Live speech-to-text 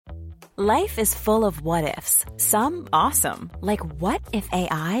Life is full of what-ifs. Some awesome, like what if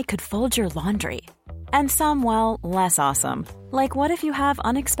AI could fold your laundry? And some, well, less awesome, like what if you have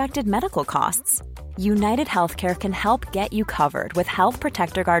unexpected medical costs? United Healthcare can help get you covered with Health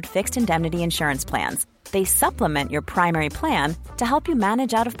Protector Guard fixed indemnity insurance plans. They supplement your primary plan to help you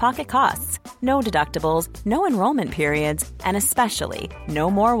manage out-of-pocket costs. No deductibles, no enrollment periods, and especially no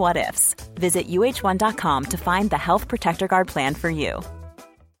more what-ifs. Visit uh1.com to find the Health Protector Guard plan for you.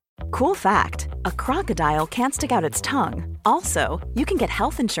 Cool fact, a crocodile can't stick out its tongue. Also, you can get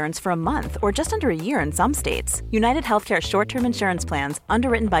health insurance for a month or just under a year in some states. United Healthcare short-term insurance plans,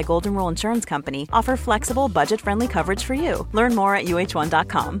 underwritten by Golden Rule Insurance Company, offer flexible, budget-friendly coverage for you. Learn more at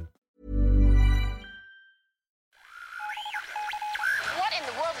uh1.com. What in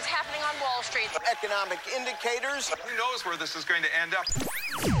the world is happening on Wall Street? Economic indicators. Who knows where this is going to end up?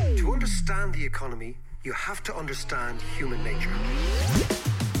 To understand the economy, you have to understand human nature.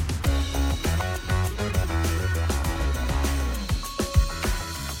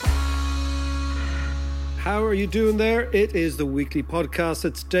 How are you doing there? It is the weekly podcast.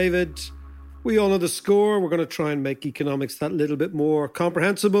 It's David. We all know the score. We're going to try and make economics that little bit more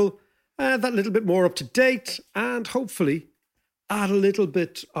comprehensible, that little bit more up to date, and hopefully add a little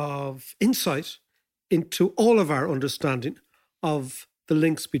bit of insight into all of our understanding of the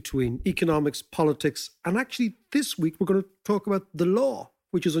links between economics, politics, and actually this week we're going to talk about the law,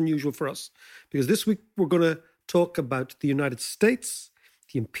 which is unusual for us, because this week we're going to talk about the United States,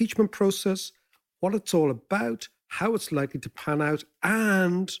 the impeachment process, what it's all about, how it's likely to pan out,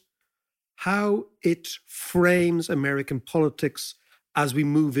 and how it frames American politics as we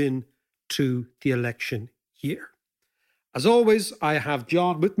move into the election year. As always, I have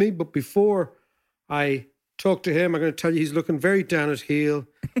John with me, but before I talk to him, I'm going to tell you he's looking very down at heel.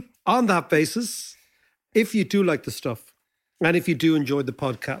 On that basis, if you do like the stuff, and if you do enjoy the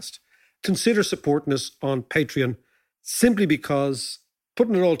podcast, consider supporting us on Patreon, simply because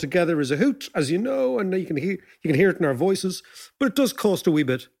putting it all together is a hoot, as you know, and you can hear it in our voices, but it does cost a wee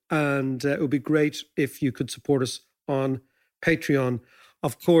bit, and it would be great if you could support us on Patreon.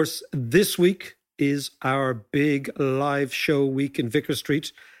 Of course, this week is our big live show week in Vicar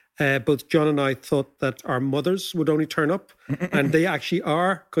Street. Both John and I thought that our mothers would only turn up, and they actually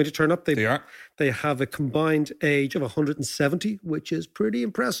are going to turn up. They are. They have a combined age of 170, which is pretty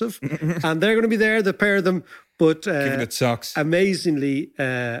impressive. And they're going to be there, the pair of them. But giving it socks. Amazingly,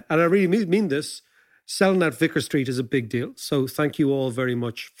 and I really mean this, selling out Vicar Street is a big deal. So thank you all very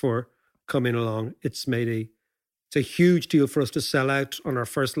much for coming along. It's a huge deal for us to sell out on our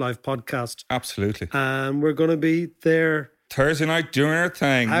first live podcast. Absolutely. And we're going to be there Thursday night doing our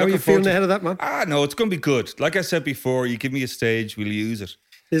thing. How are you feeling ahead of that, man? No, it's going to be good. Like I said before, you give me a stage, we'll use it.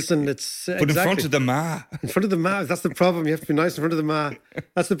 Listen, it's but in front of the ma. In front of the ma. That's the problem. You have to be nice in front of the ma.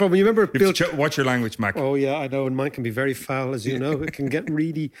 That's the problem. You remember Bill... Watch your language, Mac. Oh, yeah, I know. And mine can be very foul, as you know. It can get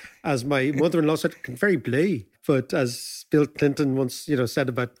really, as my mother-in-law said, it can very blay. But as Bill Clinton once, said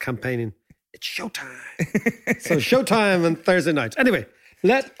about campaigning, it's showtime. So showtime on Thursday night. Anyway,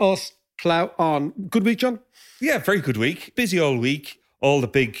 let us plough on. Good week, John? Yeah, very good week. Busy all week. All the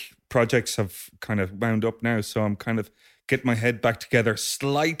big projects have kind of wound up now, so I'm kind of getting my head back together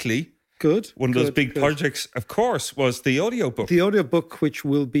slightly. Good. One of those big projects, of course, was the audiobook. The audiobook, which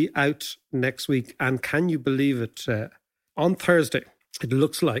will be out next week. And can you believe it? On Thursday, it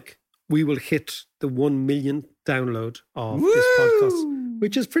looks like we will hit the 1 million download of this podcast,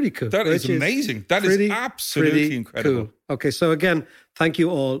 which is pretty cool. That is amazing. That is absolutely incredible. Cool. Okay, so again, thank you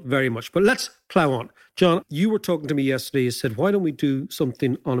all very much. But let's plow on. John, you were talking to me yesterday. You said, why don't we do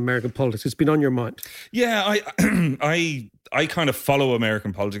something on American politics? It's been on your mind. Yeah, I kind of follow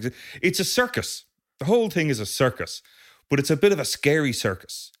American politics. It's a circus. The whole thing is a circus, but it's a bit of a scary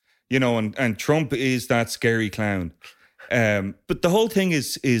circus, and Trump is that scary clown. But the whole thing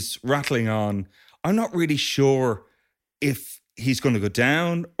is rattling on. I'm not really sure if he's going to go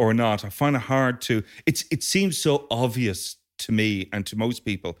down or not. I find it hard to... It seems so obvious to me and to most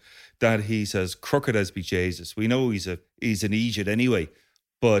people that he's as crooked as be Jesus. We know he's an idiot anyway,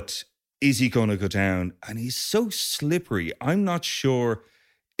 but is he going to go down? And he's so slippery. I'm not sure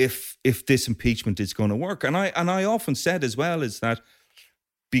if this impeachment is going to work. And I often said as well is that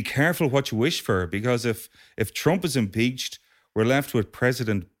be careful what you wish for, because if Trump is impeached, we're left with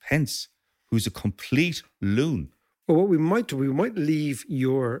President Pence, who's a complete loon. Well, what we might do, we might leave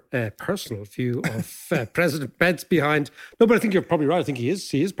your personal view of President Pence behind. No, but I think you're probably right. I think he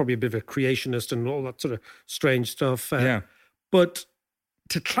is probably a bit of a creationist and all that sort of strange stuff. Yeah. But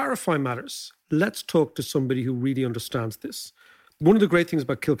to clarify matters, let's talk to somebody who really understands this. One of the great things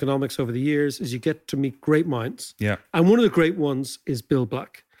about Kilkenomics over the years is you get to meet great minds. Yeah. And one of the great ones is Bill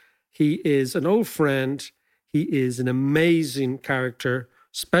Black. He is an old friend. He is an amazing character,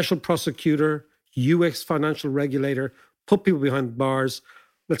 special prosecutor, US financial regulator, put people behind bars.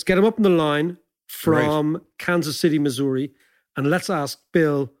 Let's get him up on the line from Kansas City, Missouri, and let's ask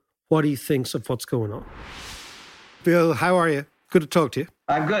Bill what he thinks of what's going on. Bill, how are you? Good to talk to you.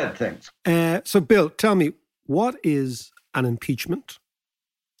 I'm good, thanks. So, Bill, tell me, what is an impeachment?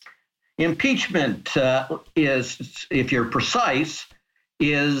 Impeachment is, if you're precise,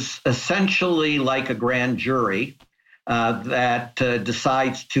 is essentially like a grand jury that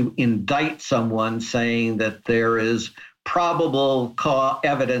decides to indict someone, saying that there is probable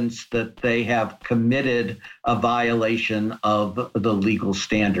evidence that they have committed a violation of the legal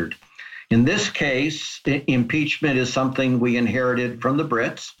standard. In this case, impeachment is something we inherited from the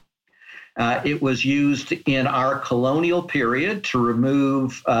Brits. It was used in our colonial period to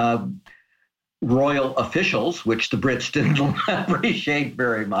remove royal officials, which the Brits didn't appreciate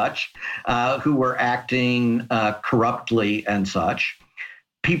very much, who were acting corruptly and such.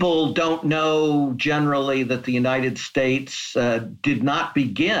 People don't know generally that the United States did not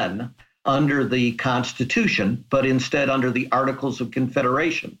begin under the Constitution, but instead under the Articles of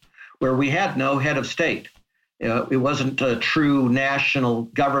Confederation, where we had no head of state. It wasn't a true national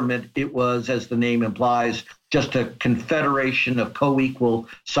government. It was, as the name implies, just a confederation of co-equal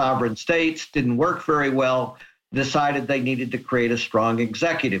sovereign states. Didn't work very well. Decided they needed to create a strong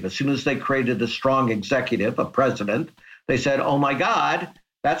executive. As soon as they created a strong executive, a president, they said, oh my God,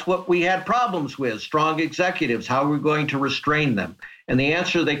 that's what we had problems with, strong executives. How are we going to restrain them? And the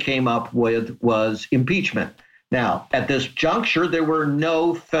answer they came up with was impeachment. Now, at this juncture, there were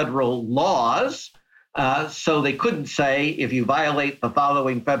no federal laws. So they couldn't say, if you violate the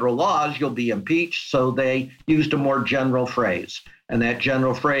following federal laws, you'll be impeached. So they used a more general phrase. And that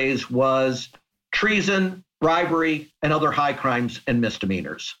general phrase was treason, bribery, and other high crimes and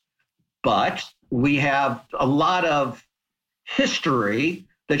misdemeanors. But we have a lot of history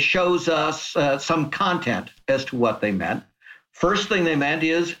that shows us some content as to what they meant. First thing they meant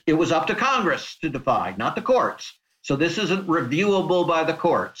is it was up to Congress to define, not the courts. So this isn't reviewable by the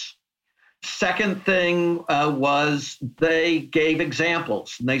courts. Second thing was they gave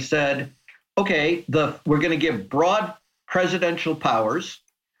examples. And they said, okay, we're going to give broad presidential powers,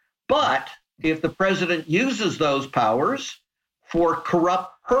 but if the president uses those powers for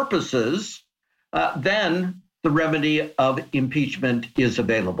corrupt purposes, then the remedy of impeachment is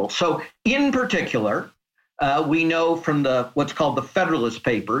available. So in particular, we know from what's called the Federalist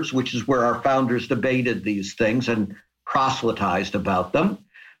Papers, which is where our founders debated these things and proselytized about them,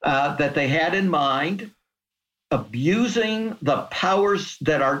 that they had in mind abusing the powers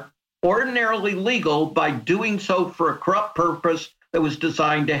that are ordinarily legal by doing so for a corrupt purpose that was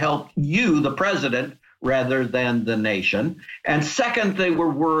designed to help you, the president, rather than the nation. And second, they were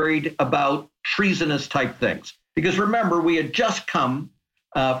worried about treasonous type things. Because remember, we had just come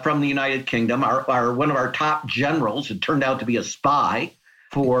from the United Kingdom. One of our top generals had turned out to be a spy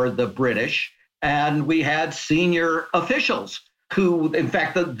for the British. And we had senior officials who, in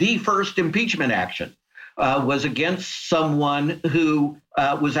fact, the first impeachment action was against someone who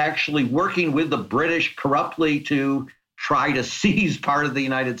was actually working with the British corruptly to try to seize part of the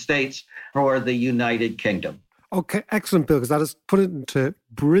United States for the United Kingdom. Okay, excellent, Bill, because that has put it into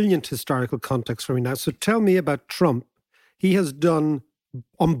brilliant historical context for me now. So tell me about Trump. He has done,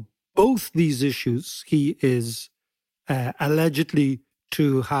 on both these issues, he is allegedly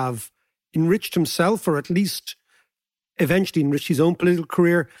to have enriched himself, or at least eventually enriched his own political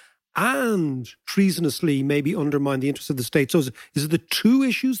career, and treasonously maybe undermine the interests of the state. So is it the two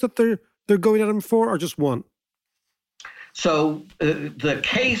issues that they're going at him for, or just one? So the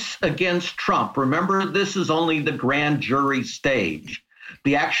case against Trump, remember, this is only the grand jury stage.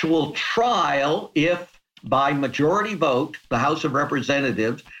 The actual trial, if by majority vote, the House of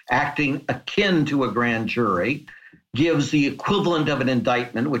Representatives, acting akin to a grand jury, gives the equivalent of an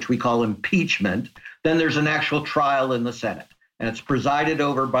indictment, which we call impeachment, then there's an actual trial in the Senate. And it's presided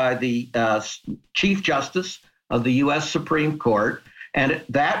over by the Chief Justice of the U.S. Supreme Court. And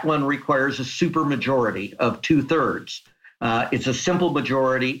that one requires a supermajority of 2/3. It's a simple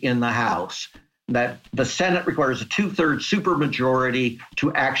majority in the House. That the Senate requires a 2/3 supermajority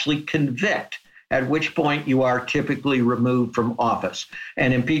to actually convict, at which point you are typically removed from office.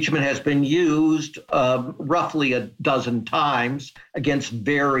 And impeachment has been used roughly a dozen times against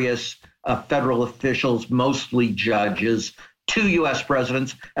various federal officials, mostly judges, 2 U.S.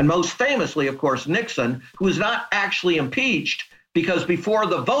 presidents, and most famously, of course, Nixon, who was not actually impeached because before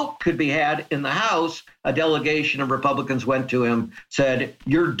the vote could be had in the House, a delegation of Republicans went to him, said,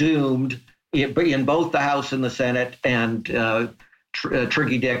 you're doomed in both the House and the Senate, and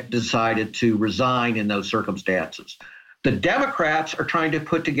Tricky Dick decided to resign in those circumstances. The Democrats are trying to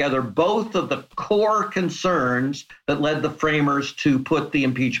put together both of the core concerns that led the framers to put the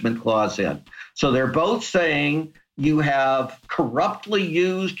impeachment clause in. So they're both saying you have corruptly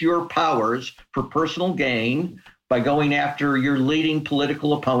used your powers for personal gain by going after your leading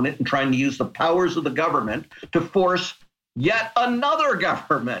political opponent and trying to use the powers of the government to force yet another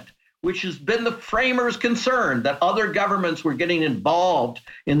government, which has been the framers' concern, that other governments were getting involved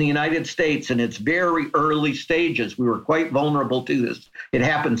in the United States in its very early stages. We were quite vulnerable to this. It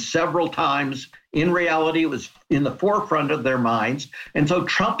happened several times. In reality, it was in the forefront of their minds. And so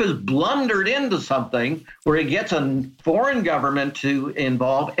Trump has blundered into something where he gets a foreign government to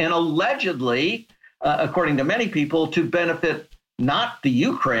involve and allegedly, according to many people, to benefit not the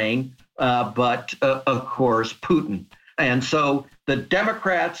Ukraine, but of course, Putin. And so the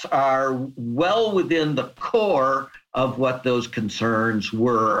Democrats are well within the core of what those concerns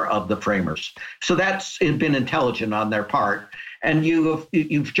were of the framers. So that's been intelligent on their part. And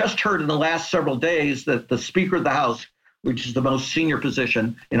you've just heard in the last several days that the Speaker of the House, which is the most senior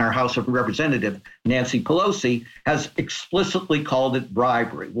position in our House of Representatives, Nancy Pelosi, has explicitly called it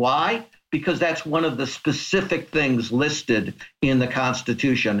bribery. Why? Because that's one of the specific things listed in the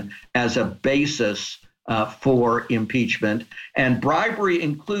Constitution as a basis for impeachment. And bribery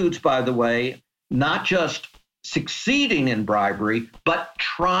includes, by the way, not just succeeding in bribery, but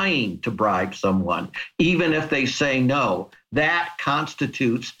trying to bribe someone, even if they say no. That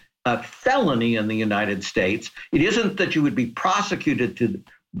constitutes a felony in the United States. It isn't that you would be prosecuted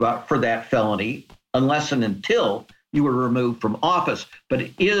for that felony unless and until you were removed from office, but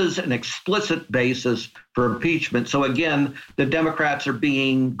it is an explicit basis for impeachment. So again, the Democrats are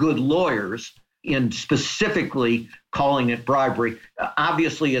being good lawyers in specifically calling it bribery.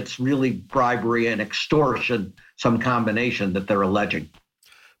 Obviously, it's really bribery and extortion, some combination that they're alleging.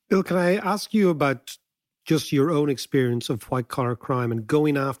 Bill, can I ask you about just your own experience of white-collar crime and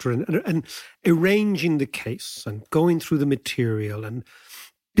going after and arranging the case and going through the material and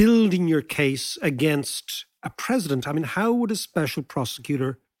building your case against a president? I mean, how would a special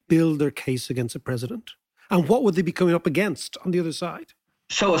prosecutor build their case against a president? And what would they be coming up against on the other side?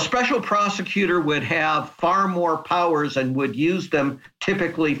 So a special prosecutor would have far more powers and would use them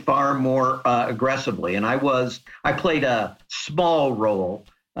typically far more aggressively. And I played a small role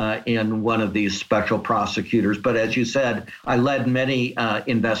in one of these special prosecutors. But as you said, I led many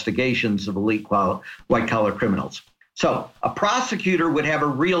investigations of elite white-collar criminals. So a prosecutor would have a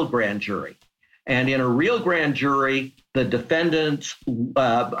real grand jury. And in a real grand jury, the defendant's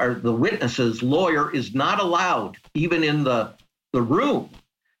or the witness's lawyer is not allowed, even in the room,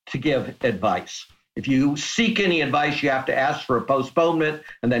 to give advice. If you seek any advice, you have to ask for a postponement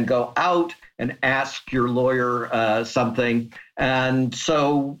and then go out and ask your lawyer something. And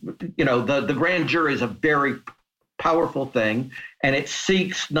so, the grand jury is a very powerful thing, and it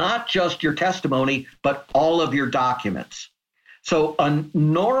seeks not just your testimony, but all of your documents. So a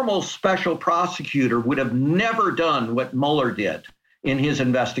normal special prosecutor would have never done what Mueller did in his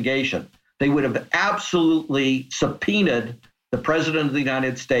investigation. They would have absolutely subpoenaed the president of the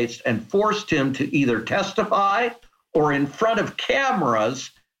United States and forced him to either testify or in front of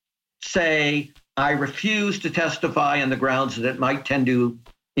cameras say, I refuse to testify on the grounds that it might tend to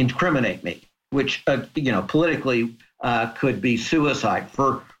incriminate me, which, politically could be suicide.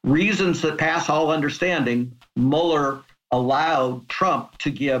 For reasons that pass all understanding, Mueller allowed Trump to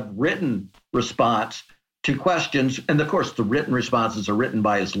give written response to questions. And of course, the written responses are written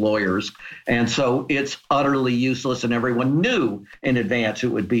by his lawyers. And so it's utterly useless. And everyone knew in advance it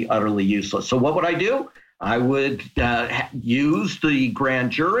would be utterly useless. So what would I do? I would use the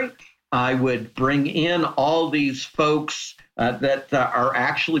grand jury. I would bring in all these folks that are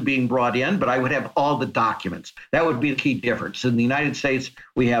actually being brought in, but I would have all the documents. That would be the key difference. In the United States,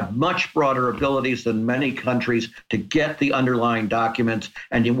 we have much broader abilities than many countries to get the underlying documents.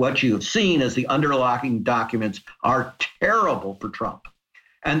 And what you have seen is the underlying documents are terrible for Trump.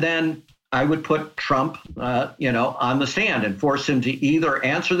 And then I would put Trump, on the stand and force him to either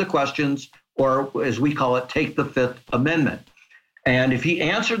answer the questions or, as we call it, take the Fifth Amendment. And if he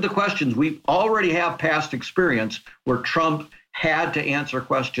answered the questions, we already have past experience where Trump had to answer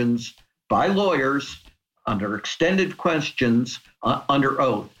questions by lawyers under extended questions under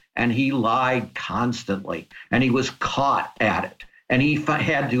oath. And he lied constantly. And he was caught at it. And he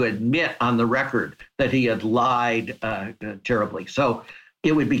had to admit on the record that he had lied terribly. So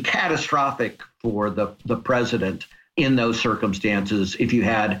it would be catastrophic for the president in those circumstances if you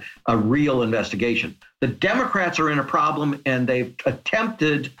had a real investigation. The Democrats are in a problem, and they've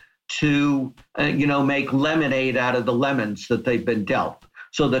attempted to, make lemonade out of the lemons that they've been dealt.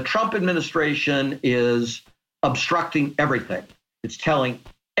 So the Trump administration is obstructing everything. It's telling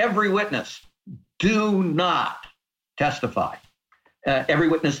every witness, do not testify, every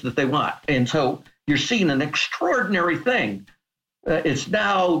witness that they want. And so you're seeing an extraordinary thing. It's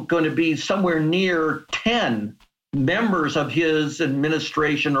now going to be somewhere near 10 members of his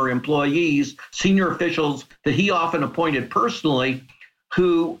administration or employees, senior officials that he often appointed personally,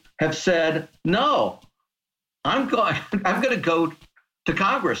 who have said, no, I'm going to go to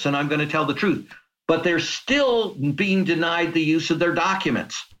Congress and I'm going to tell the truth. But they're still being denied the use of their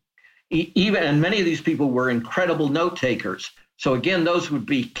documents. And many of these people were incredible note takers. So again, those would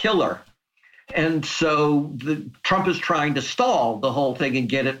be killer. And so Trump is trying to stall the whole thing and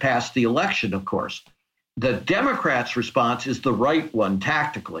get it past the election, of course. The Democrats' response is the right one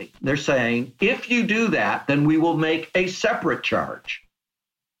tactically. They're saying, if you do that, then we will make a separate charge.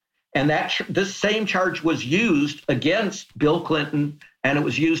 And this same charge was used against Bill Clinton, and it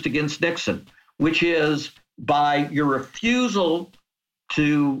was used against Nixon, which is by your refusal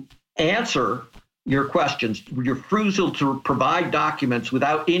to answer your questions, your refusal to provide documents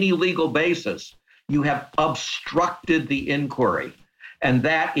without any legal basis, you have obstructed the inquiry. And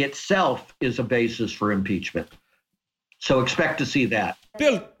that itself is a basis for impeachment. So expect to see that.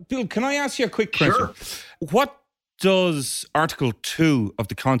 Bill, can I ask you a quick question? Sure. What does Article 2 of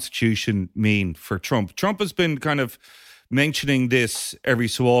the Constitution mean for Trump? Trump has been kind of mentioning this every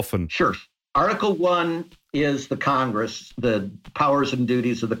so often. Sure. Article 1 is the Congress, the powers and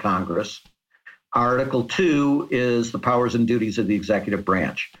duties of the Congress. Article 2 is the powers and duties of the executive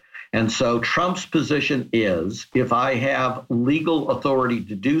branch. And so Trump's position is, if I have legal authority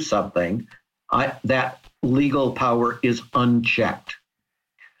to do something, that legal power is unchecked.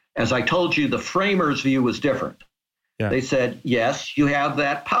 As I told you, the framers' view was different. Yeah. They said, yes, you have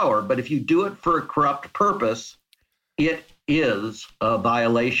that power, but if you do it for a corrupt purpose, it is a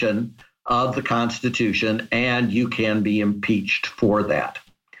violation of the Constitution, and you can be impeached for that.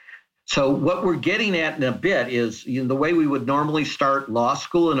 So what we're getting at in a bit is, the way we would normally start law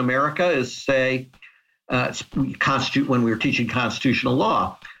school in America is say, when we were teaching constitutional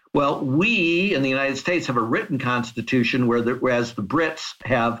law. Well, we in the United States have a written constitution, whereas the Brits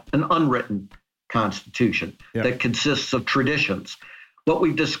have an unwritten constitution that consists of traditions. What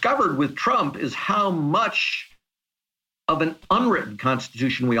we've discovered with Trump is how much of an unwritten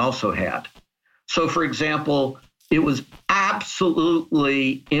constitution we also had. So, for example, it was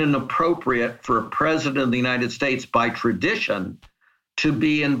absolutely inappropriate for a president of the United States by tradition to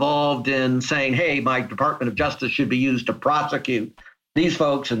be involved in saying, hey, my Department of Justice should be used to prosecute these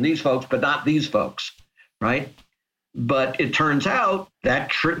folks and these folks, but not these folks, right? But it turns out that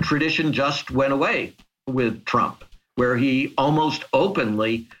tradition just went away with Trump, where he almost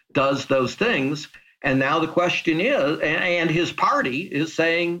openly does those things. And now the question is, and his party is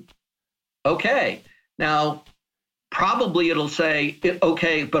saying, okay, now, probably it'll say,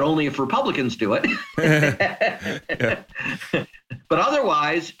 okay, but only if Republicans do it. But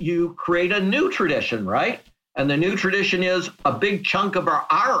otherwise, you create a new tradition, right? And the new tradition is a big chunk of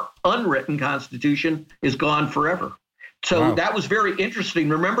our unwritten Constitution is gone forever. So That was very interesting.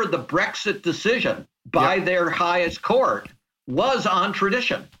 Remember, the Brexit decision by their highest court was on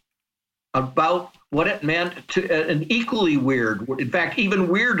tradition about what it meant to an equally weird, in fact, even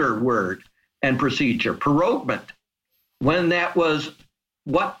weirder word and procedure, proroguement. When that was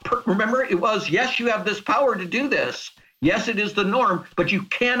remember, it was, yes, you have this power to do this. Yes, it is the norm, but you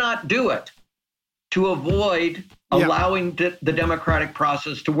cannot do it to avoid allowing the democratic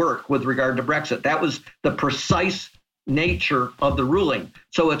process to work with regard to Brexit. That was the precise nature of the ruling.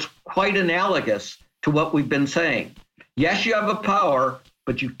 So it's quite analogous to what we've been saying. Yes, you have a power,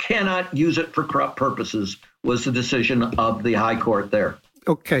 but you cannot use it for corrupt purposes, was the decision of the High Court there.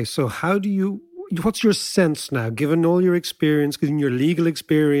 Okay, so what's your sense now, given all your experience, given your legal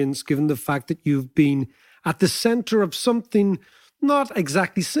experience, given the fact that you've been at the center of something not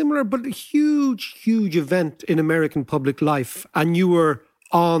exactly similar, but a huge, huge event in American public life, and you were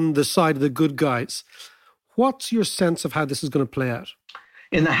on the side of the good guys. What's your sense of how this is going to play out?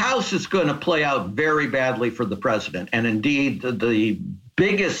 In the House, it's going to play out very badly for the president. And indeed, the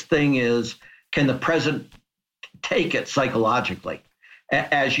biggest thing is, can the president take it psychologically?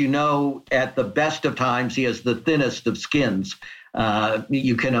 As you know, at the best of times, he has the thinnest of skins.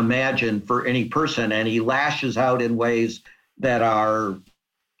 You can imagine for any person, and he lashes out in ways that are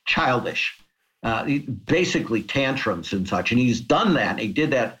childish, basically tantrums and such. And he's done that. He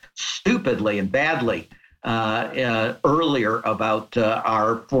did that stupidly and badly earlier about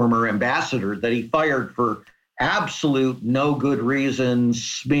our former ambassador that he fired for absolute no good reason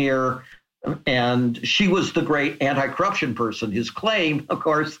smear. And she was the great anti-corruption person. His claim, of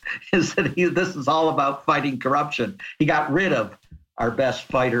course, is that this is all about fighting corruption. He got rid of our best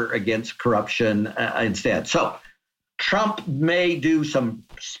fighter against corruption instead. So Trump may do some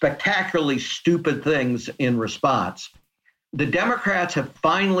spectacularly stupid things in response. The Democrats have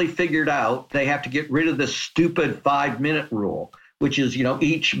finally figured out they have to get rid of this stupid 5-minute rule, which is,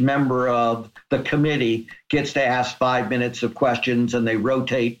 each member of the committee gets to ask 5 minutes of questions, and they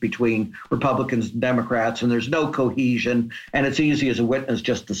rotate between Republicans and Democrats, and there's no cohesion, and it's easy as a witness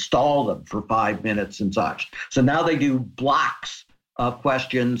just to stall them for 5 minutes and such. So now they do blocks of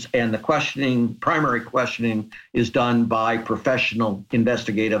questions, and the primary questioning is done by professional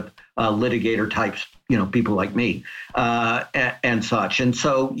investigative litigator types, people like me and such. And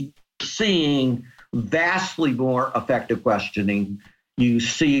so seeing vastly more effective questioning. You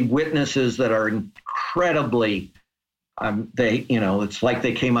see witnesses that are incredibly, it's like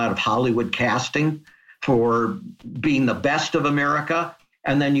they came out of Hollywood casting for being the best of America.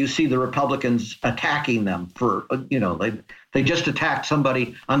 And then you see the Republicans attacking them for, they just attacked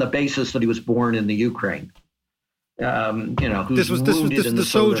somebody on the basis that he was born in the Ukraine. Who's wounded in the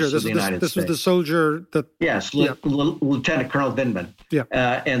soldier. This was the soldier that. Yes, Lieutenant Colonel Vindman. Yeah,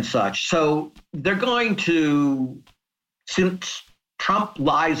 and such. So they're going to, since Trump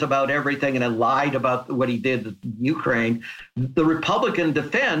lies about everything and lied about what he did in Ukraine, the Republican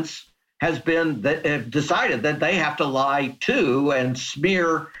defense has been decided that they have to lie too and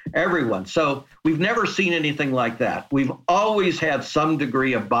smear everyone. So we've never seen anything like that. We've always had some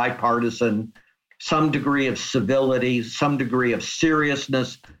degree of bipartisan, some degree of civility, some degree of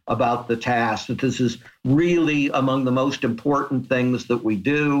seriousness about the task, that this is really among the most important things that we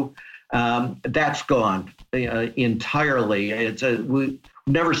do. That's gone entirely. We've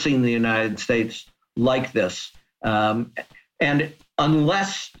never seen the United States like this. And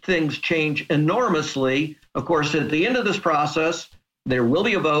unless things change enormously, of course, at the end of this process, there will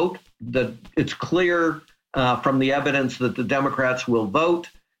be a vote. It's clear from the evidence that the Democrats will vote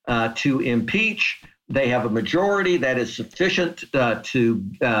to impeach. They have a majority that is sufficient to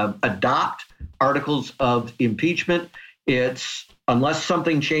adopt articles of impeachment. It's unless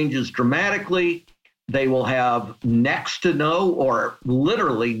something changes dramatically, they will have next to no or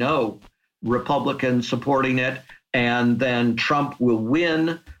literally no Republicans supporting it. And then Trump will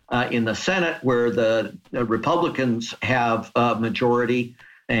win in the Senate, where the Republicans have a majority.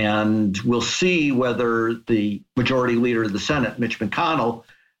 And we'll see whether the majority leader of the Senate, Mitch McConnell,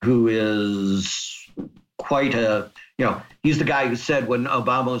 who is quite he's the guy who said when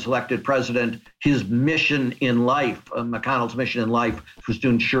Obama was elected president, his mission in life, McConnell's mission in life, was to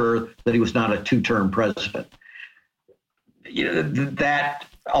ensure that he was not a two-term president. That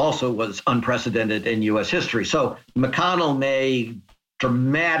also was unprecedented in U.S. history. So McConnell may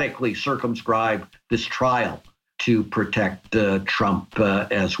dramatically circumscribe this trial to protect Trump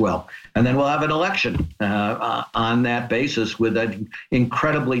as well. And then we'll have an election on that basis with an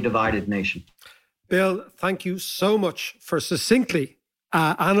incredibly divided nation. Bill, thank you so much for succinctly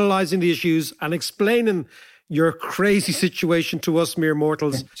analysing the issues and explaining your crazy situation to us mere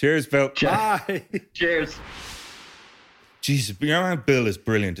mortals. Cheers, Bill. Bye. Cheers. Jesus, your man Bill is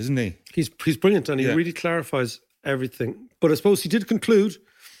brilliant, isn't he? He's brilliant, and he really clarifies everything. But I suppose he did conclude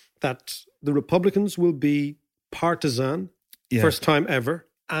that the Republicans will be partisan, first time ever,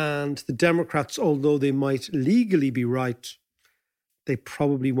 and the Democrats, although they might legally be right, they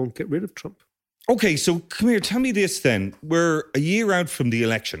probably won't get rid of Trump. Okay, so come here, tell me this then. We're a year out from the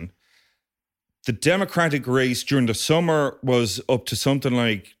election. The Democratic race during the summer was up to something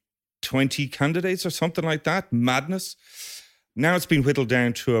like 20 candidates or something like that. Madness. Now it's been whittled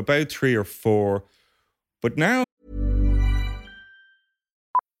down to about 3 or 4. But now...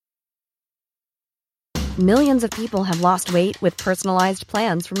 Millions of people have lost weight with personalized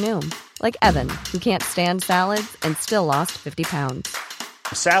plans from Noom. Like Evan, who can't stand salads and still lost 50 pounds.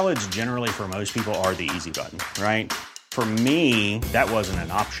 Salads generally for most people are the easy button, right? For me, that wasn't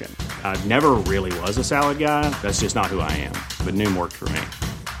an option. I never really was a salad guy. That's just not who I am. But Noom worked for me.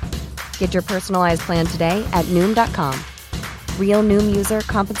 Get your personalized plan today at Noom.com. Real Noom user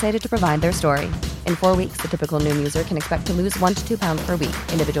compensated to provide their story. In 4 weeks, the typical Noom user can expect to lose 1 to 2 pounds per week.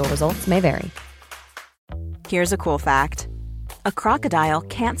 Individual results may vary. Here's a cool fact. A crocodile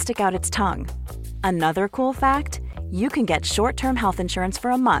can't stick out its tongue. Another cool fact, you can get short-term health insurance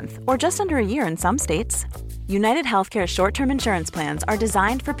for a month or just under a year in some states. United Healthcare short-term insurance plans are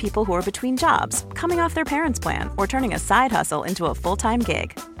designed for people who are between jobs, coming off their parents' plan, or turning a side hustle into a full-time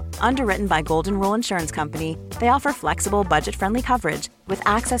gig. Underwritten by Golden Rule Insurance Company, they offer flexible, budget-friendly coverage with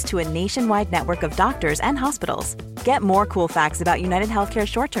access to a nationwide network of doctors and hospitals. Get more cool facts about United Healthcare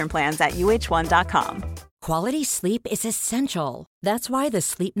short-term plans at uh1.com. Quality sleep is essential. That's why the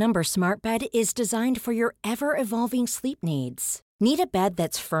Sleep Number Smart Bed is designed for your ever-evolving sleep needs. Need a bed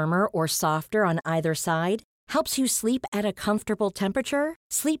that's firmer or softer on either side? Helps you sleep at a comfortable temperature?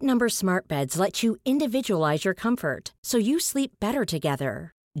 Sleep Number Smart Beds let you individualize your comfort, so you sleep better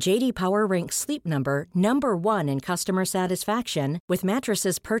together. J.D. Power ranks Sleep Number number 1 in customer satisfaction with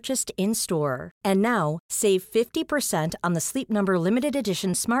mattresses purchased in-store. And now, save 50% on the Sleep Number Limited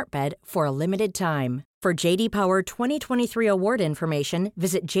Edition Smart Bed for a limited time. For J.D. Power 2023 award information,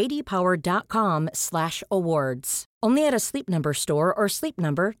 visit jdpower.com/awards. Only at a Sleep Number store or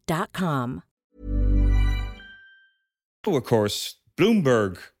sleepnumber.com. Oh, of course,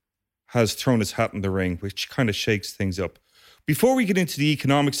 Bloomberg has thrown his hat in the ring, which kind of shakes things up. Before we get into the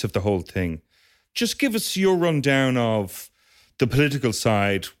economics of the whole thing, just give us your rundown of the political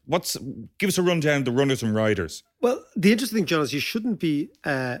side. Give us a rundown of the runners and riders. Well, the interesting thing, John, is you shouldn't be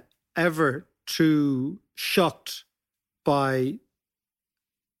ever too shocked by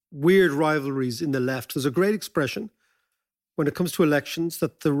weird rivalries in the left. There's a great expression when it comes to elections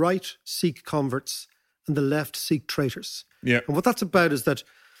that the right seek converts and the left seek traitors. Yeah. And what that's about is that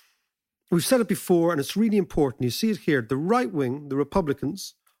we've said it before, and it's really important. You see it here. The right wing, the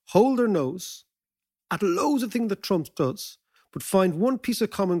Republicans, hold their nose at loads of things that Trump does, but find one piece of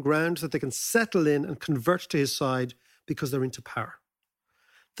common ground that they can settle in and convert to his side because they're into power.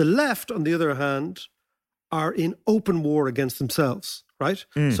 The left, on the other hand, are in open war against themselves, right?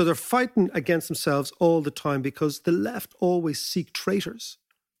 So they're fighting against themselves all the time because the left always seek traitors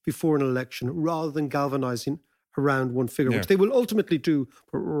before an election rather than galvanizing around one figure, which they will ultimately do.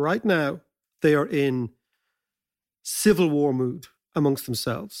 But right now, they are in civil war mood amongst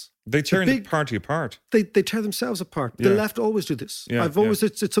themselves. They tear the party apart. They tear themselves apart. The left always do this.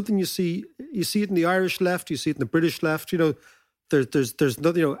 It's something you see it in the Irish left, you see it in the British left. You know, there's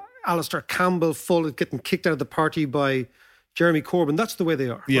nothing, Alistair Campbell getting kicked out of the party by Jeremy Corbyn. That's the way they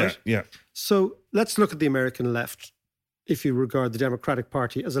are. Yeah, right? yeah. So let's look at the American left, if you regard the Democratic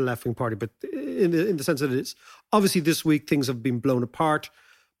Party as a left-wing party, but in the sense that it is. Obviously, this week, things have been blown apart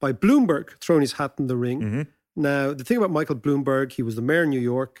by Bloomberg throwing his hat in the ring. Mm-hmm. Now, the thing about Michael Bloomberg, he was the mayor of New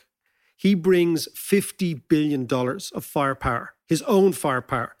York. He brings $50 billion of firepower, his own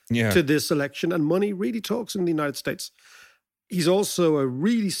firepower, to this election, and money really talks in the United States. He's also a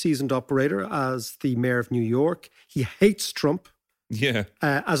really seasoned operator as the mayor of New York. He hates Trump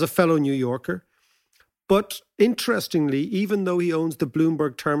as a fellow New Yorker. But interestingly, even though he owns the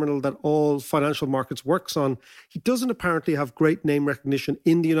Bloomberg terminal that all financial markets works on, he doesn't apparently have great name recognition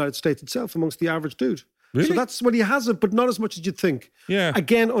in the United States itself amongst the average dude. Really? So that's what he has, but not as much as you'd think. Yeah.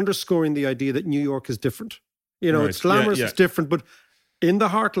 Again, underscoring the idea that New York is different. It's glamorous, it's different, but in the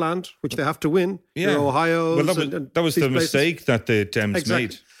heartland, which they have to win, Ohio. Well, that was the mistake that the Dems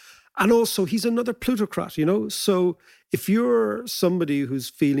made. And also, he's another plutocrat, So if you're somebody who's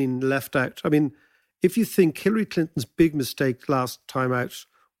feeling left out, I mean, if you think Hillary Clinton's big mistake last time out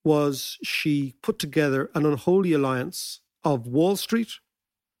was she put together an unholy alliance of Wall Street,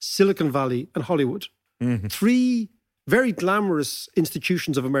 Silicon Valley, and Hollywood. Mm-hmm. 3 very glamorous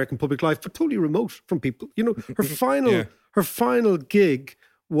institutions of American public life, but totally remote from people. Her final gig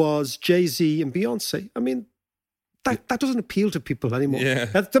was Jay-Z and Beyonce. I mean, that doesn't appeal to people anymore. Yeah.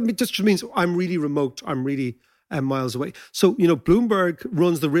 That just means I'm really remote. I'm really miles away. So, Bloomberg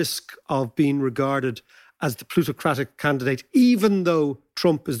runs the risk of being regarded as the plutocratic candidate, even though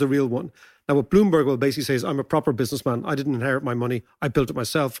Trump is the real one. Now, what Bloomberg will basically say is, I'm a proper businessman. I didn't inherit my money. I built it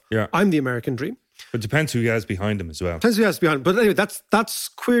myself. Yeah. I'm the American dream. But it depends who he has behind him as well. Depends who he has behind him. But anyway, that's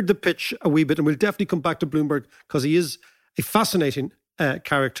queered the pitch a wee bit. And we'll definitely come back to Bloomberg because he is a fascinating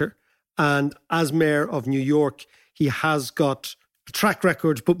character. And as mayor of New York, he has got a track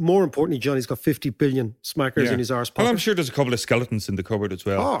record, but more importantly, John, he's got 50 billion smackers in his arse pocket. Well, I'm sure there's a couple of skeletons in the cupboard as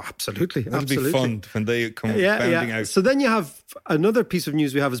well. Oh, absolutely. That'll be fun when they come bounding out. So then you have another piece of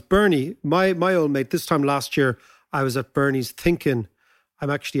news we have is Bernie, my old mate. This time last year, I was at Bernie's thinking I'm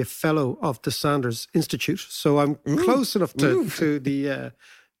actually a fellow of the Sanders Institute. So I'm close enough to the...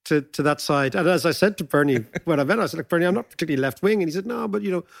 To that side. And as I said to Bernie when I met him, I said, look, Bernie, I'm not particularly left-wing. And he said, no, but,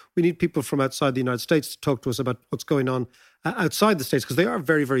 we need people from outside the United States to talk to us about what's going on outside the States, because they are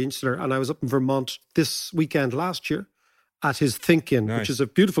very, very insular. And I was up in Vermont this weekend last year at his Think-In, which is a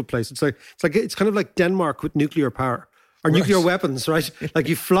beautiful place. It's kind of like Denmark with nuclear power. Or nuclear weapons, right? Like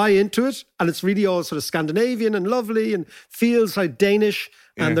you fly into it and it's really all sort of Scandinavian and lovely and feels like Danish,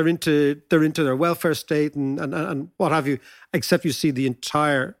 and they're into their welfare state and what have you, except you see the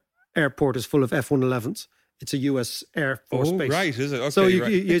entire airport is full of F-111s. It's a US Air Force Oh, base. right, is it? Okay, so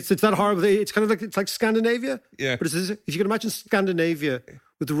right. it's that horrible. It's kind of like, it's like Scandinavia. Yeah. But if you can imagine Scandinavia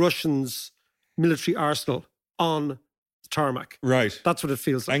with the Russians' military arsenal on the tarmac. Right. That's what it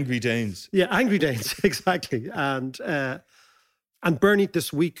feels like. Angry Danes. Yeah, angry Danes, exactly. And Bernie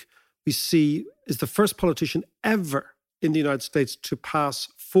this week, we see, is the first politician ever in the United States to pass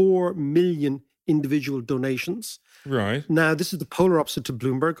 4 million individual donations. Right. Now, this is the polar opposite to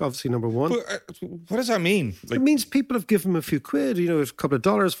Bloomberg, obviously, number one. But, what does that mean? It means people have given him a few quid, a couple of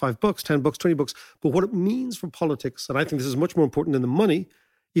dollars, $5, $10, $20. But what it means for politics, and I think this is much more important than the money,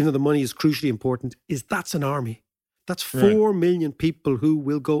 even though the money is crucially important, is that's an army. That's 4 million people who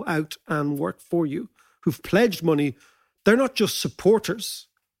will go out and work for you, who've pledged money. They're not just supporters.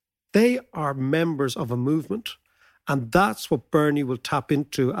 They are members of a movement. And that's what Bernie will tap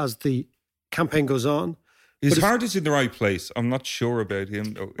into as the campaign goes on. His heart is in the right place. I'm not sure about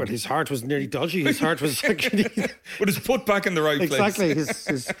him. But his heart was nearly dodgy. His heart was actually... But it's put back in the right place. Exactly,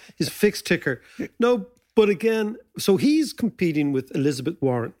 his fixed ticker. No, but again, so he's competing with Elizabeth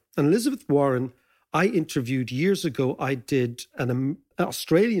Warren. And Elizabeth Warren, I interviewed years ago. I did an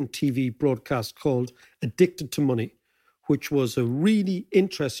Australian TV broadcast called Addicted to Money, which was a really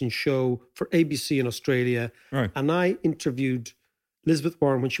interesting show for ABC in Australia. Right. And I interviewed Elizabeth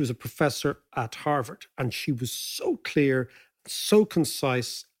Warren when she was a professor at Harvard. And she was so clear, so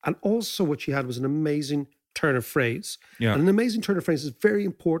concise. And also what she had was an amazing turn of phrase. Yeah. And an amazing turn of phrase is very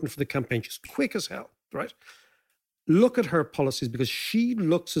important for the campaign. She's quick as hell, right? Look at her policies because she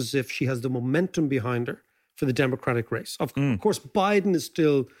looks as if she has the momentum behind her for the Democratic race. Of course, Biden is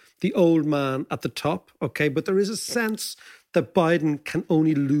still the old man at the top, okay? But there is a sense that Biden can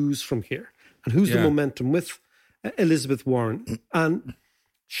only lose from here. And who's the momentum with? Elizabeth Warren. And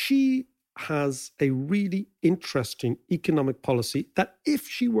she has a really interesting economic policy that, if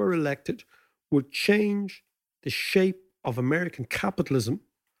she were elected, would change the shape of American capitalism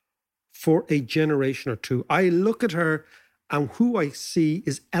for a generation or two. I look at her and who I see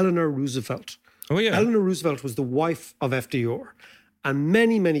is Eleanor Roosevelt. Oh, yeah. Eleanor Roosevelt was the wife of FDR. And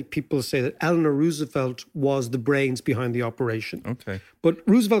many, many people say that Eleanor Roosevelt was the brains behind the operation. Okay. But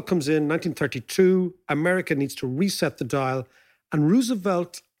Roosevelt comes in 1932. America needs to reset the dial. And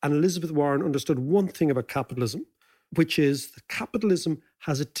Roosevelt and Elizabeth Warren understood one thing about capitalism, which is that capitalism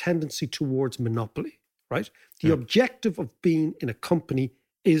has a tendency towards monopoly, right? The objective of being in a company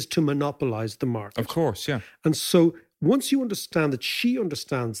is to monopolize the market. Of course, yeah. And so once you understand that she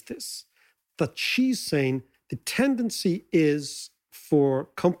understands this, that she's saying the tendency is for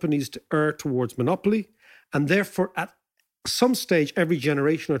companies to err towards monopoly, and therefore at some stage, every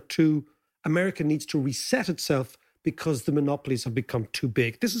generation or two, America needs to reset itself because the monopolies have become too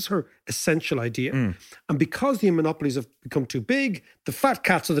big. This is her essential idea. And because the monopolies have become too big, the fat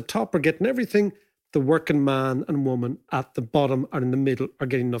cats at the top are getting everything. The working man and woman at the bottom and in the middle are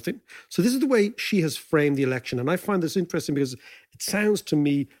getting nothing. So this is the way she has framed the election. And I find this interesting because it sounds to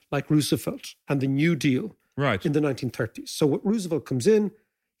me like Roosevelt and the New Deal in the 1930s. So what Roosevelt comes in,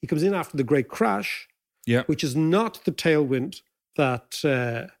 he comes in after the Great Crash, which is not the tailwind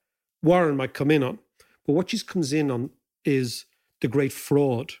that Warren might come in on. But what she comes in on is the Great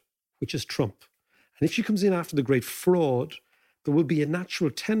Fraud, which is Trump. And if she comes in after the Great Fraud, there will be a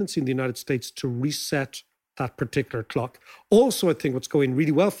natural tendency in the United States to reset that particular clock. Also, I think what's going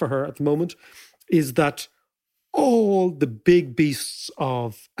really well for her at the moment is that all the big beasts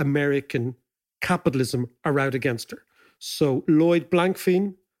of American capitalism are out against her. So Lloyd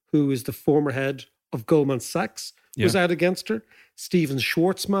Blankfein, who is the former head of Goldman Sachs, was out against her. Steven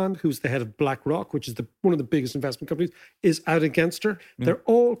Schwarzman, who's the head of BlackRock, which is one of the biggest investment companies, is out against her. They're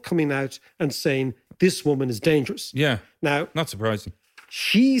all coming out and saying, this woman is dangerous. Yeah. Now, not surprising.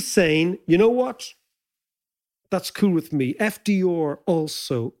 She's saying, you know what? That's cool with me. FDR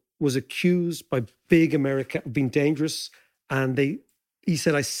also was accused by big America of being dangerous. And he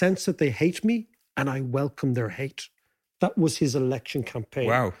said, I sense that they hate me and I welcome their hate. That was his election campaign.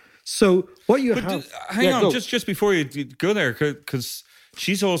 Wow. So what you have... Hang on, just before you go there, because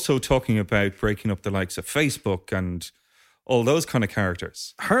she's also talking about breaking up the likes of Facebook and all those kind of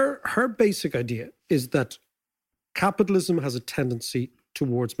characters. Her basic idea is that capitalism has a tendency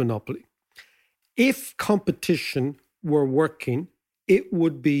towards monopoly. If competition were working, it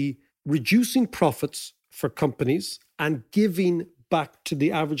would be reducing profits for companies and giving back to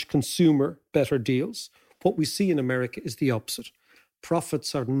the average consumer better deals. What we see in America is the opposite.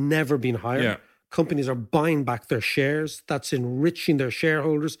 Profits have never been higher. Yeah. Companies are buying back their shares. That's enriching their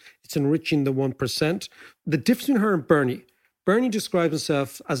shareholders. It's enriching the 1%. The difference between her and Bernie describes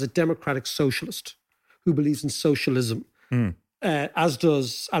himself as a democratic socialist who believes in socialism. as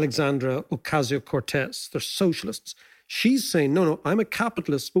does Alexandra Ocasio-Cortez. They're socialists. She's saying, no, I'm a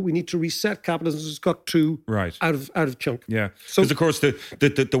capitalist, but we need to reset capitalism. It's got too out of chunk. Yeah. So, because, of course,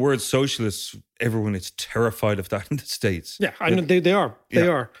 the word socialist, everyone is terrified of that in the States. Yeah, I know they are. They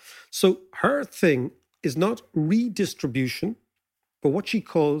are. So her thing is not redistribution, but what she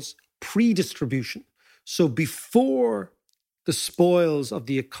calls pre-distribution. So before the spoils of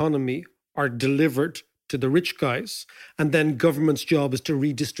the economy are delivered to the rich guys, and then government's job is to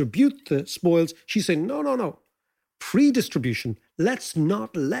redistribute the spoils, she's saying, no. Pre-distribution, let's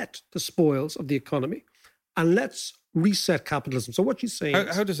not let the spoils of the economy, and let's reset capitalism. So what she's saying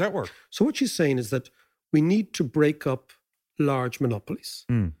is, how does that work? So what she's saying is that we need to break up large monopolies.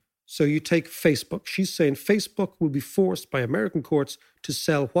 So you take Facebook. She's saying Facebook will be forced by American courts to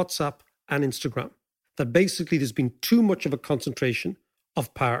sell WhatsApp and Instagram. That basically there's been too much of a concentration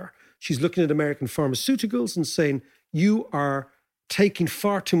of power. She's looking at American pharmaceuticals and saying, you are taking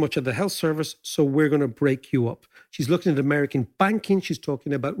far too much of the health service, so we're going to break you up. She's looking at American banking. She's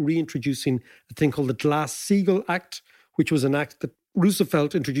talking about reintroducing a thing called the Glass-Steagall Act, which was an act that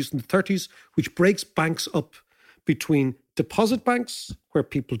Roosevelt introduced in the 30s, which breaks banks up between deposit banks, where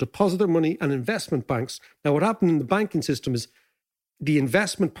people deposit their money, and investment banks. Now, what happened in the banking system is the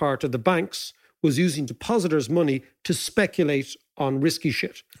investment part of the banks was using depositors' money to speculate on risky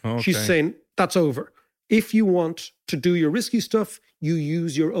shit. Okay. She's saying that's over. If you want to do your risky stuff, you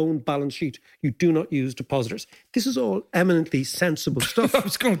use your own balance sheet. You do not use depositors. This is all eminently sensible stuff. I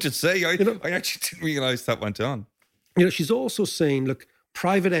was going to say, I actually didn't realise that went on. She's also saying, look,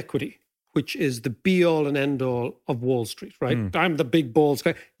 private equity, which is the be-all and end-all of Wall Street, right? I'm the big balls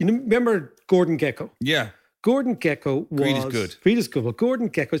guy. You remember Gordon Gekko? Yeah. Gordon Gekko was... Greed is good. Greed is good. Well, Gordon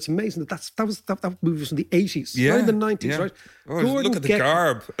Gekko, it's amazing that movie was from the 80s, not in the 90s, right? Oh, look at the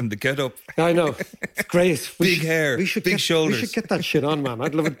garb and the get-up. I know. It's great. Big hair, big shoulders. We should get that shit on, man.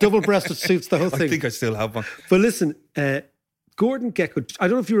 I'd love it. Double-breasted suits, the whole thing. I think I still have one. But listen, Gordon Gekko, I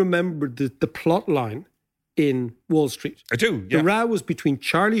don't know if you remember the plot line in Wall Street. I do, yeah. The row was between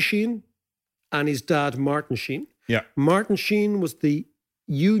Charlie Sheen and his dad, Martin Sheen. Yeah. Martin Sheen was the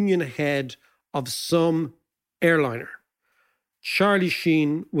union head of some airliner. Charlie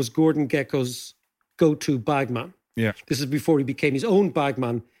Sheen was Gordon Gekko's go-to bagman. Yeah. This is before he became his own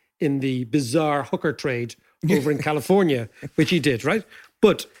bagman in the bizarre hooker trade over in California, which he did, right?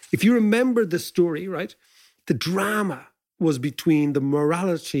 But if you remember the story, right, the drama was between the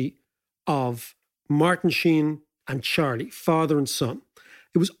morality of Martin Sheen and Charlie, father and son.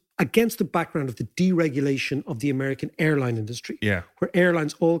 It was against the background of the deregulation of the American airline industry, where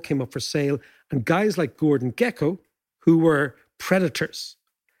airlines all came up for sale, and guys like Gordon Gekko, who were predators,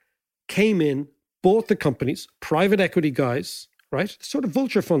 came in, bought the companies, private equity guys, right? Sort of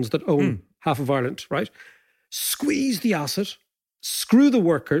vulture funds that own half of Ireland, right? Squeeze the asset, screw the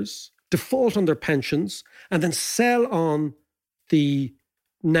workers, default on their pensions, and then sell on the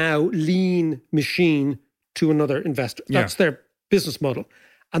now lean machine to another investor. That's their business model.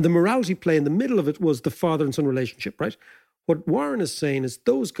 And the morality play in the middle of it was the father and son relationship, right? What Warren is saying is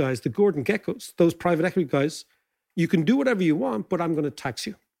those guys, the Gordon Geckos, those private equity guys, you can do whatever you want, but I'm going to tax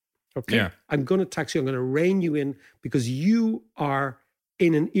you. Okay? Yeah. I'm going to tax you. I'm going to rein you in because you are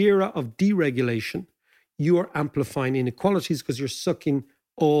in an era of deregulation. You are amplifying inequalities because you're sucking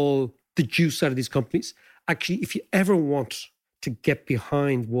all the juice out of these companies. Actually, if you ever want to get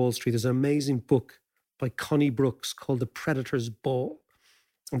behind Wall Street, there's an amazing book by Connie Brooks called The Predator's Ball.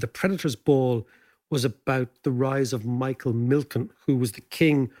 And The Predator's Ball was about the rise of Michael Milken, who was the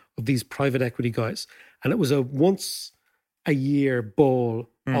king of these private equity guys. And it was a once-a-year ball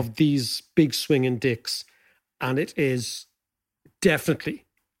of these big swinging dicks. And it is definitely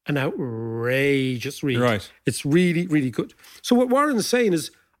an outrageous read. Right. It's really, really good. So what Warren is saying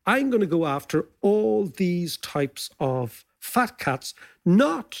is, I'm going to go after all these types of fat cats,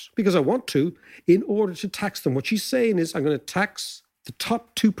 not because I want to, in order to tax them. What she's saying is, I'm going to tax the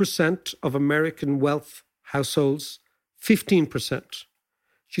top 2% of American wealth households, 15%.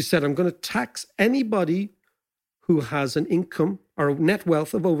 She said, I'm going to tax anybody who has an income or a net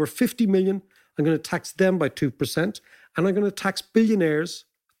wealth of over 50 million. I'm going to tax them by 2%. And I'm going to tax billionaires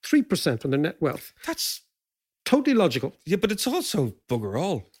 3% on their net wealth. That's totally logical. Yeah, but it's also bugger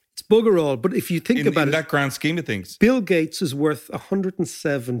all. It's bugger all. But if you think about it, in that grand scheme of things, Bill Gates is worth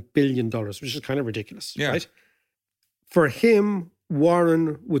 $107 billion, which is kind of ridiculous, right? For him,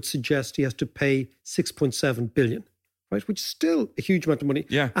 Warren would suggest he has to pay $6.7 billion, right? Which is still a huge amount of money.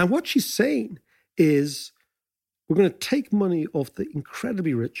 Yeah. And what she's saying is we're going to take money off the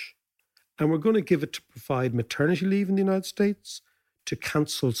incredibly rich and we're going to give it to provide maternity leave in the United States, to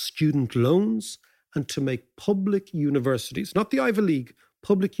cancel student loans, and to make public universities, not the Ivy League,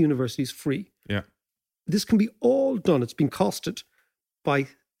 public universities free. Yeah. This can be all done. It's been costed by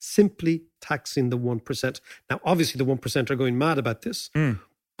simply taxing the 1%. Now, obviously, the 1% are going mad about this.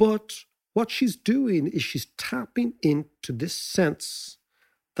 But what she's doing is she's tapping into this sense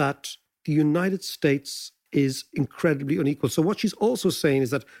that the United States is incredibly unequal. So what she's also saying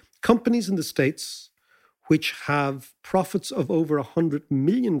is that companies in the States which have profits of over $100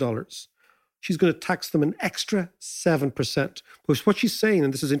 million, she's going to tax them an extra 7%. But what she's saying,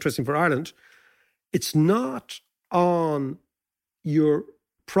 and this is interesting for Ireland, it's not on your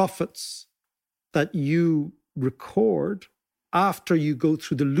profits that you record after you go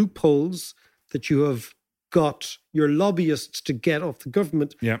through the loopholes that you have got your lobbyists to get off the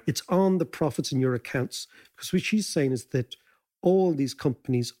government. Yeah. It's on the profits in your accounts. Because what she's saying is that all these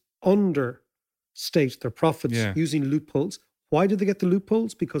companies understate their profits using loopholes. Why do they get the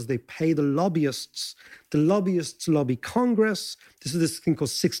loopholes? Because they pay the lobbyists. The lobbyists lobby Congress. This is this thing called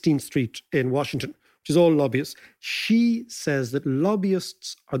 16th Street in Washington, which is all lobbyists. She says that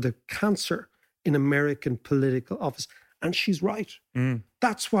lobbyists are the cancer in American political office. And she's right.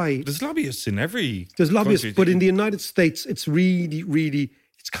 That's why... There's lobbyists in every... There's lobbyists, country. but in the United States, it's really, really...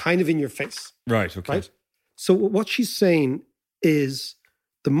 It's kind of in your face. Right, okay. Right? So what she's saying is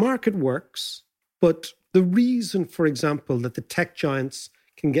the market works, but the reason, for example, that the tech giants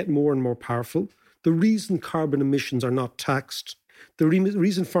can get more and more powerful, the reason carbon emissions are not taxed, the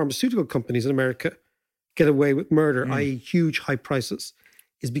reason pharmaceutical companies in America get away with murder, i.e. huge high prices,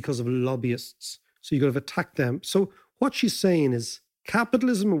 is because of lobbyists. So you've got to attack them. So what she's saying is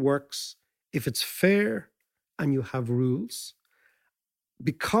capitalism works if it's fair and you have rules.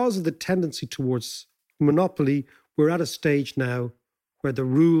 Because of the tendency towards monopoly, we're at a stage now where the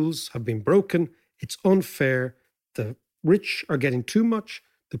rules have been broken. It's unfair. The rich are getting too much.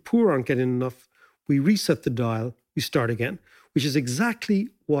 The poor aren't getting enough. We reset the dial. We start again, which is exactly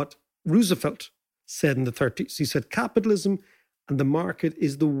what Roosevelt said in the 30s. He said capitalism and the market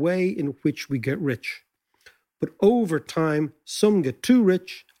is the way in which we get rich. But over time, some get too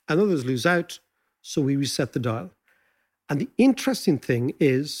rich and others lose out. So we reset the dial. And the interesting thing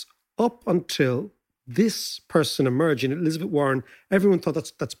is, up until this person emerging, Elizabeth Warren, everyone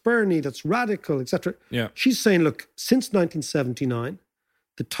thought that's Bernie, that's radical, etc. Yeah. She's saying, look, since 1979,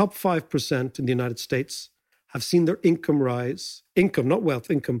 the top 5% in the United States have seen their income rise, income, not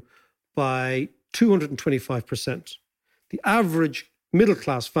wealth, income, by 225%. The average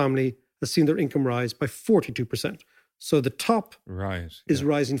middle-class family has seen their income rise by 42%. So the top is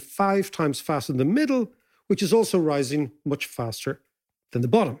rising 5 times faster than the middle, which is also rising much faster than the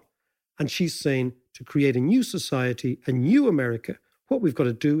bottom. And she's saying to create a new society, a new America, what we've got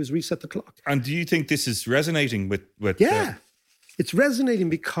to do is reset the clock. And do you think this is resonating with Yeah, it's resonating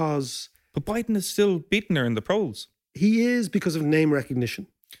because... But Biden is still beating her in the polls. He is because of name recognition.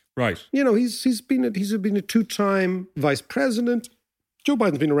 Right. You know, he's been a 2-time vice president. Joe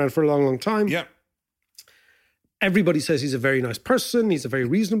Biden's been around for a long, long time. Yeah. Everybody says he's a very nice person. He's a very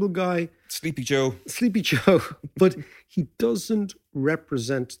reasonable guy. Sleepy Joe. Sleepy Joe. But he doesn't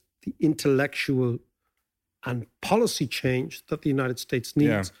represent the intellectual and policy change that the United States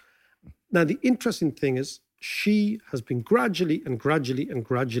needs. Yeah. Now, the interesting thing is she has been gradually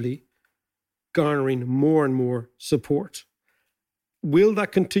garnering more and more support. Will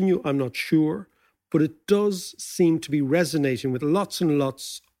that continue? I'm not sure. But it does seem to be resonating with lots and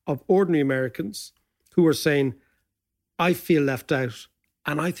lots of ordinary Americans who are saying, I feel left out,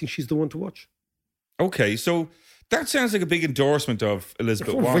 and I think she's the one to watch. Okay, so that sounds like a big endorsement of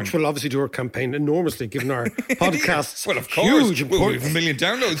Elizabeth Warren. Which will obviously do her campaign enormously, given our podcasts. Well, of course. Huge we have 1 million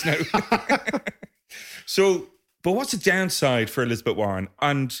downloads now. So, but what's the downside for Elizabeth Warren?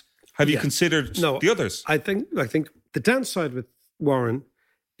 And have you considered the others? I think the downside with Warren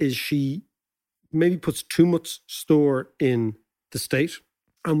is she maybe puts too much store in the state.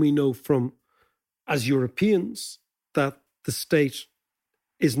 And we know from, as Europeans, that the state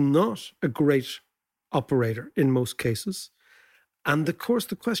is not a great operator in most cases. And of course,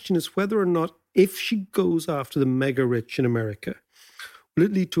 the question is whether or not, if she goes after the mega rich in America, will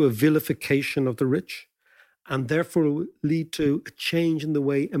it lead to a vilification of the rich? And therefore will lead to a change in the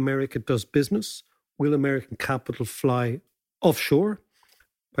way America does business? Will American capital fly offshore?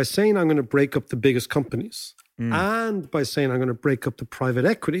 By saying I'm going to break up the biggest companies and by saying I'm going to break up the private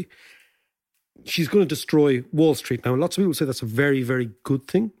equity, she's going to destroy Wall Street. Now, lots of people say that's a very, very good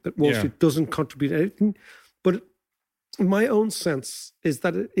thing, that Wall Street doesn't contribute anything. But my own sense is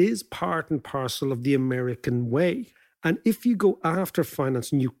that it is part and parcel of the American way. And if you go after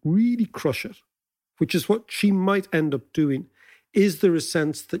finance and you really crush it, which is what she might end up doing, is there a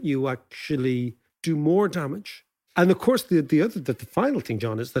sense that you actually do more damage. And of course, the final thing,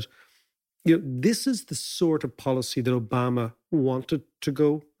 John, is that this is the sort of policy that Obama wanted to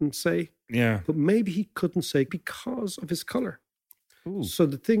go and say. Yeah. But maybe he couldn't say because of his color. Ooh. So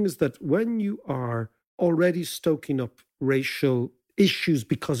the thing is that when you are already stoking up racial issues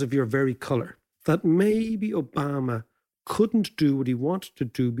because of your very color, that maybe Obama couldn't do what he wanted to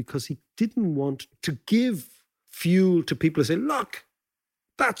do because he didn't want to give fuel to people who say, look,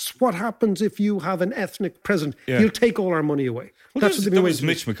 that's what happens if you have an ethnic president. Yeah. He'll take all our money away. Well, That's that was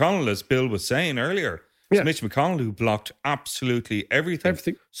Mitch McConnell, as Bill was saying earlier. It's Mitch McConnell who blocked absolutely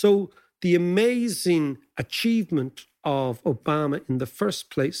everything. So the amazing achievement of Obama in the first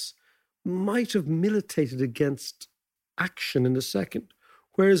place might have militated against action in the second.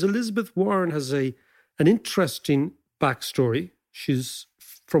 Whereas Elizabeth Warren has an interesting backstory. She's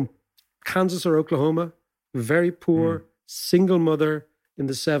from Kansas or Oklahoma, very poor, single mother in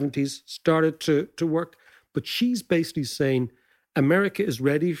the 70s, started to work. But she's basically saying America is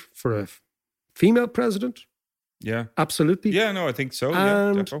ready for a female president. Yeah. Absolutely. Yeah, no, I think so.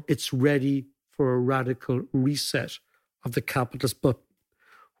 And yeah, it's ready for a radical reset of the capitalist button,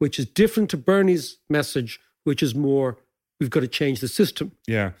 which is different to Bernie's message, which is more, we've got to change the system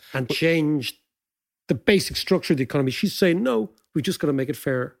and change the basic structure of the economy. She's saying, no, we just got to make it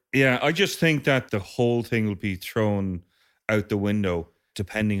fairer. Yeah, I just think that the whole thing will be thrown out the window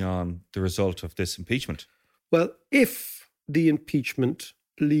depending on the result of this impeachment. Well, if the impeachment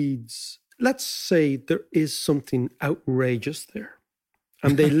leads, let's say there is something outrageous there,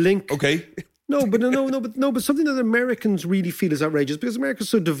 and they link. Okay. But something that Americans really feel is outrageous because America's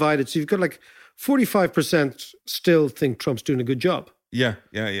so divided. So you've got like 45% still think Trump's doing a good job. Yeah.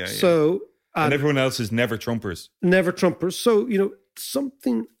 So and everyone else is never Trumpers. Never Trumpers. So,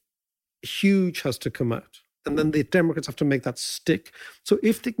 something huge has to come out. And then the Democrats have to make that stick. So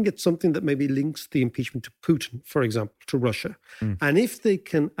if they can get something that maybe links the impeachment to Putin, for example, to Russia, and if they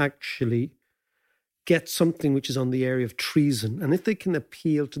can actually get something which is on the area of treason, and if they can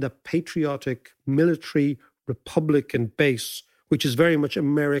appeal to the patriotic military Republican base, which is very much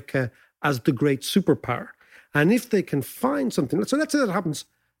America as the great superpower, and if they can find something, so let's say that happens,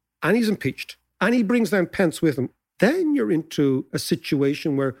 and he's impeached, and he brings down Pence with him, then you're into a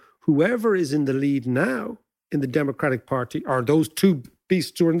situation where whoever is in the lead now in the Democratic Party, or those two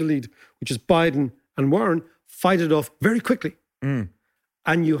beasts who are in the lead, which is Biden and Warren, fight it off very quickly. And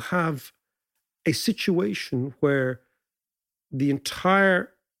you have a situation where the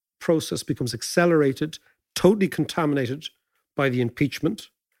entire process becomes accelerated, totally contaminated by the impeachment,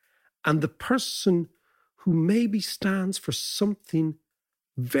 and the person who maybe stands for something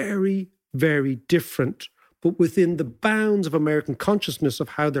very, very different, but within the bounds of American consciousness of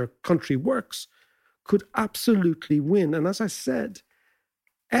how their country works, could absolutely win. And as I said,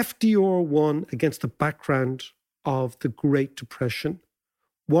 FDR won against the background of the Great Depression.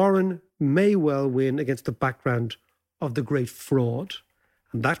 Warren may well win against the background of the great fraud.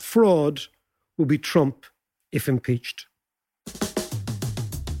 And that fraud will be Trump if impeached.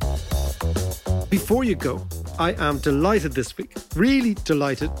 Before you go, I am delighted this week, really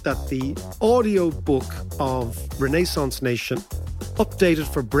delighted that the audio book of Renaissance Nation, updated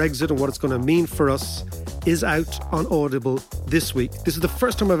for Brexit and what it's going to mean for us, is out on Audible this week. This is the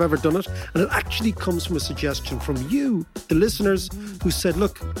first time I've ever done it, and it actually comes from a suggestion from you, the listeners, who said,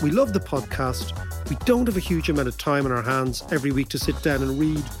 look, we love the podcast. We don't have a huge amount of time in our hands every week to sit down and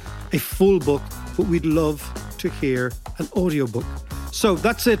read a full book, but we'd love to hear an audiobook. So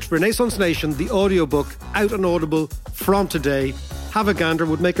that's it, Renaissance Nation, the audiobook, out on Audible from today. Have a gander,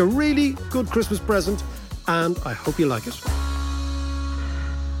 would make a really good Christmas present, and I hope you like it.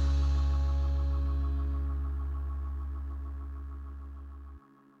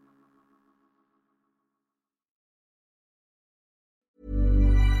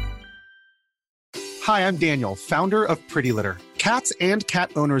 Hi, I'm Daniel, founder of Pretty Litter. Cats and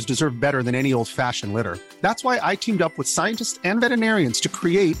cat owners deserve better than any old-fashioned litter. That's why I teamed up with scientists and veterinarians to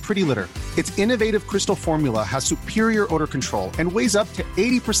create Pretty Litter. Its innovative crystal formula has superior odor control and weighs up to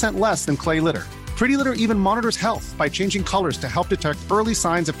 80% less than clay litter. Pretty Litter even monitors health by changing colors to help detect early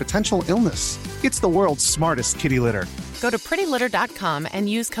signs of potential illness. It's the world's smartest kitty litter. Go to prettylitter.com and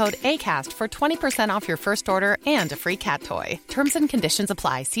use code ACAST for 20% off your first order and a free cat toy. Terms and conditions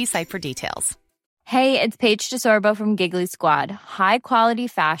apply. See site for details. Hey, it's Paige DeSorbo from Giggly Squad. High quality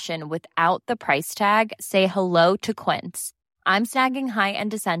fashion without the price tag. Say hello to Quince. I'm snagging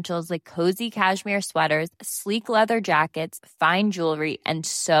high-end essentials like cozy cashmere sweaters, sleek leather jackets, fine jewelry, and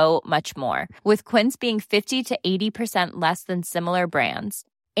so much more. With Quince being 50 to 80% less than similar brands.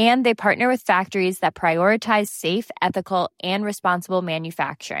 And they partner with factories that prioritize safe, ethical, and responsible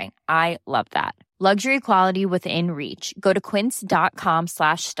manufacturing. I love that. Luxury quality within reach. Go to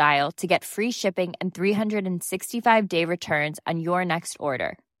quince.com/style to get free shipping and 365-day returns on your next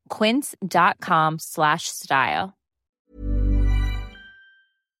order. Quince.com/style.